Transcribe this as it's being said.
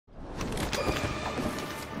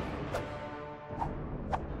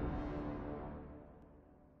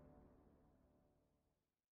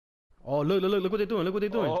Oh, look what they're doing. Look what they're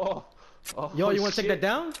doing. Oh, Yo, you want to take that shit.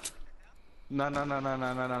 down? No.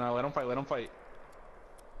 Let him fight. Let him fight.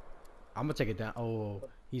 I'm gonna take it down. Oh,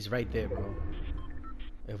 he's right there, bro.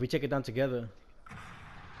 If we take it down together.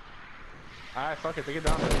 Alright, fuck it. Take it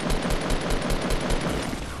down.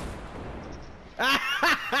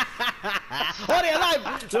 Oh, they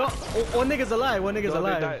alive! No, one nigga's alive. One nigga's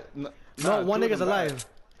alive. No, one nigga's alive.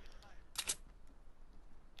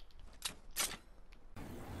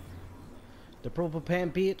 The purple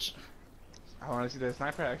pan, bitch. I want to see that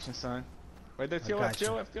sniper action, son. Right there, to your left, to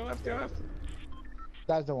your left, to your left, to your left.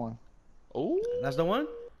 That's the one. Oh, that's the one.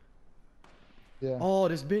 Yeah. Oh,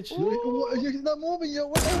 this bitch. He's not moving, yo.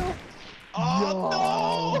 What the hell?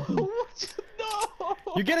 Oh yo. no! No!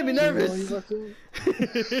 You're getting me nervous.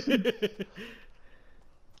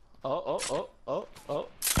 Oh.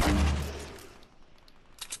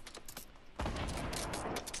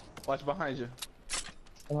 Watch behind you.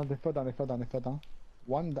 Oh, no, they fell down.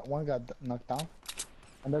 One got knocked down.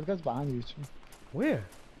 And that guy's behind you too. Where?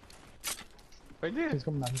 Right there. He's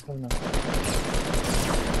coming out.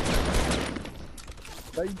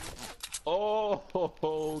 Right. Oh,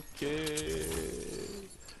 okay.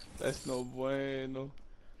 That's no bueno.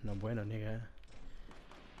 No bueno, nigga.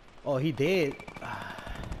 Oh, he dead.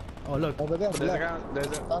 Oh, look. Over there. There's a guy. There's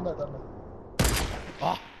a. Down there.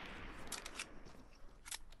 Oh.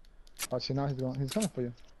 Oh, see, now he's coming for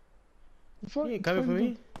you. He ain't coming for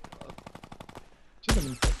me. Shoot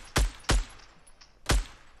him.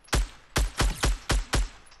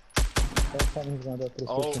 That's time he's gonna do it.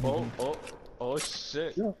 Oh,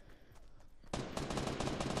 shit. Yeah.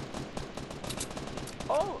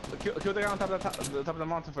 Oh, kill the guy on top of the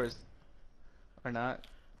mountain first. Or not.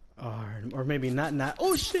 Or maybe not.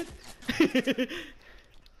 Oh, shit.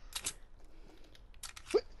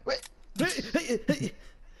 Wait. Hey.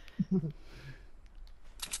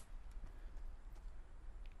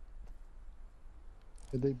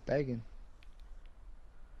 Are they begging?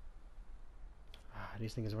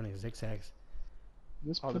 These things running zigzags.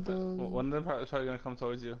 Just Oh, put the... one of them is probably gonna come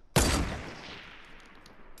towards you.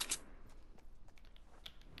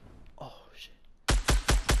 Oh shit!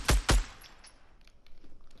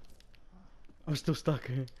 I'm still stuck.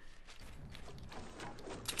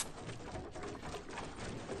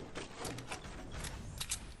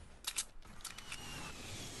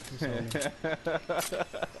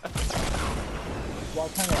 What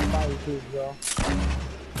kind of fight is this, bro?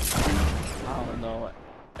 I don't know.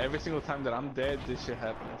 Every single time that I'm dead, this shit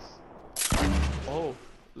happens. Oh,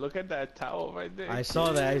 look at that towel right there. I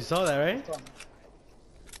saw that, right?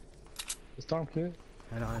 The storm kid?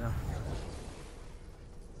 I know.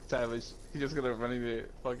 Savage. He's just gonna run in there.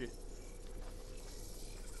 Fuck it.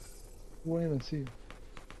 We won't even see you.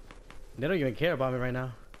 They don't even care about me right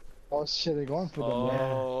now. Oh shit, they're going for them.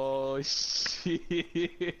 Oh shit.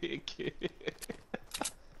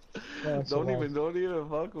 Yeah, don't even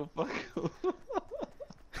fuck him.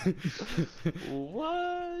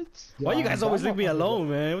 What? Why you guys always leave me alone,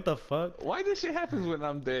 man? What the fuck? Why this shit happens when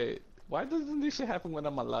I'm dead? Why doesn't this shit happen when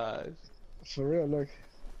I'm alive? For real, look.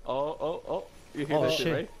 Oh. You hear that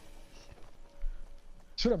shit, right?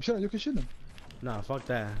 Shoot him, you can shoot him. Nah, fuck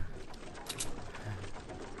that.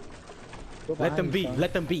 Go Let them behind you, be,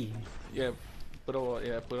 let them be. Yeah, put them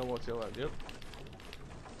to your left, yep.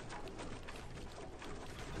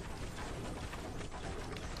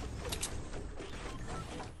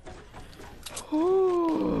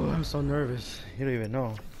 Ooh, I'm so nervous. You don't even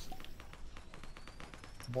know.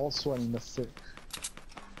 Ball sweating, that's sick.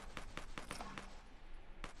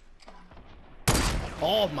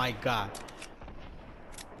 Oh my god.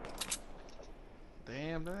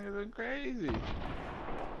 Damn, that nigga's been crazy.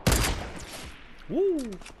 Woo.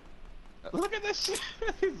 Look at that shit.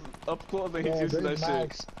 He's up close and he's using that shit.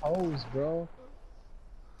 Exposed, bro.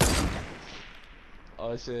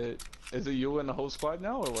 Oh shit. Is it you and the whole squad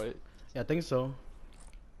now or what? Yeah, I think so.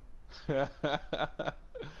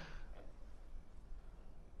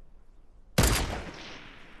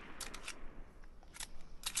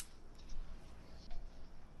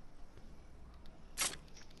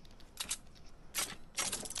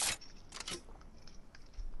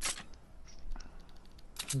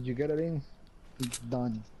 Did you get it in? It's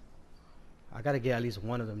done. I gotta get at least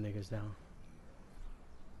one of them niggas down.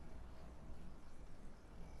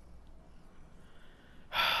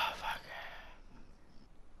 Fuck.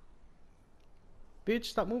 Bitch,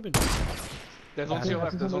 stop moving. There's one to your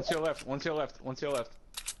left, there's one to your left, one to your left, one to your left.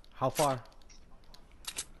 How far?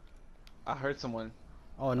 I heard someone.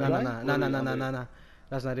 Oh, no.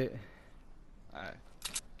 That's not it. Alright.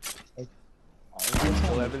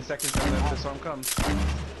 Oh, 11 seconds and then the storm comes.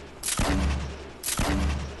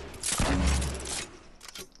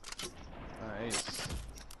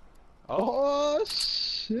 Oh, Oh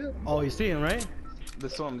shit! Oh, you see him, right?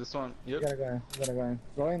 this one. You Yep. gotta go in. You gotta go in.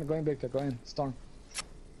 Go in, Victor. Go in. Storm.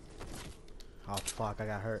 Oh fuck, I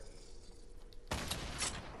got hurt.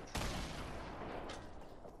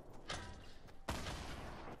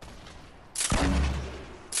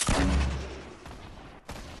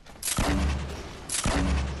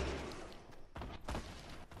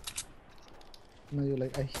 No, you're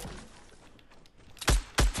like, I.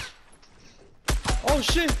 Oh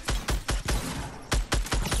shit!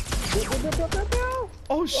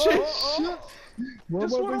 Oh shit! Shit! One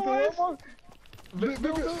Just more, one Victor. alive. One more.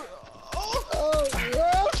 Victor. Oh, oh,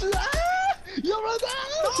 shit! Ah! You're right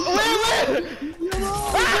there! Wait! You're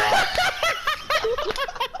right!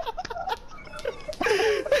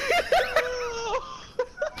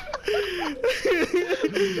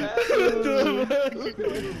 What the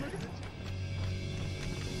fuck?